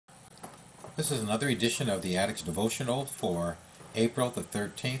This is another edition of the Addicts Devotional for April the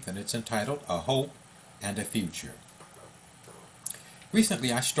 13th, and it's entitled A Hope and a Future.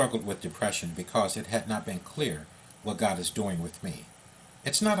 Recently, I struggled with depression because it had not been clear what God is doing with me.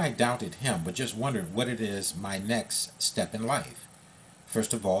 It's not I doubted Him, but just wondered what it is my next step in life.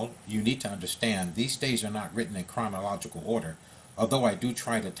 First of all, you need to understand these days are not written in chronological order, although I do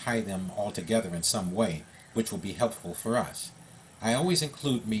try to tie them all together in some way, which will be helpful for us. I always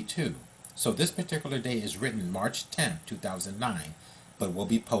include me too. So this particular day is written March 10th, 2009, but will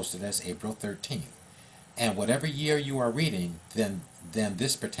be posted as April 13th. And whatever year you are reading, then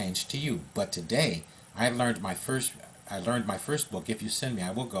this pertains to you. But today, I learned my first book, If You Send Me,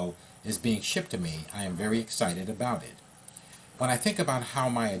 I Will Go, is being shipped to me. I am very excited about it. When I think about how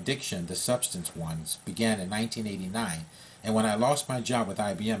my addiction, the substance ones, began in 1989, and when I lost my job with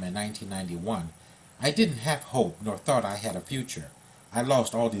IBM in 1991, I didn't have hope nor thought I had a future. I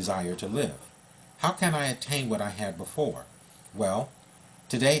lost all desire to live. How can I attain what I had before? Well,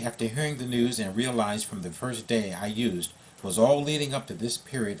 today, after hearing the news and realized from the first day I used was all leading up to this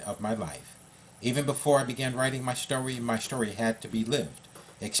period of my life. Even before I began writing my story had to be lived,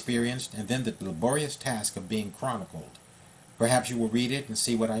 experienced, and then the laborious task of being chronicled. Perhaps you will read it and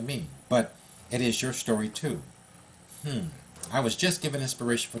see what I mean, but it is your story too. I was just given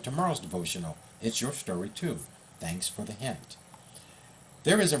inspiration for tomorrow's devotional. It's your story too. Thanks for the hint.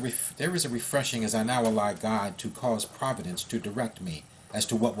 There is a refreshing as I now allow God to cause providence to direct me as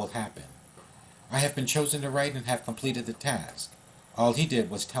to what will happen. I have been chosen to write and have completed the task. All He did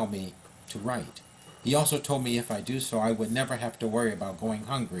was tell me to write. He also told me if I do so, I would never have to worry about going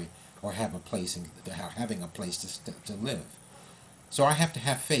hungry or having a place to live. So I have to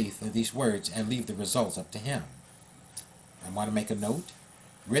have faith in these words and leave the results up to Him. I want to make a note.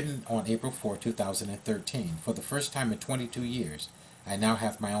 Written on April 4, 2013, for the first time in 22 years, I now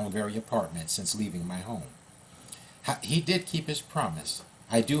have my own very apartment since leaving my home. He did keep His promise.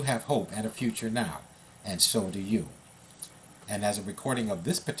 I do have hope and a future now, and so do you. And as a recording of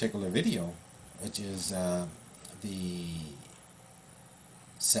this particular video, which is the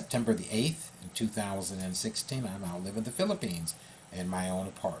September the 8th, in 2016, I now live in the Philippines in my own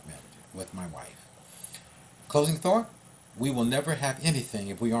apartment with my wife. Closing thought, we will never have anything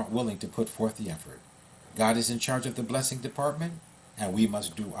if we aren't willing to put forth the effort. God is in charge of the blessing department, and we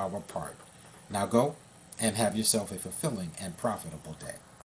must do our part. Now go and have yourself a fulfilling and profitable day.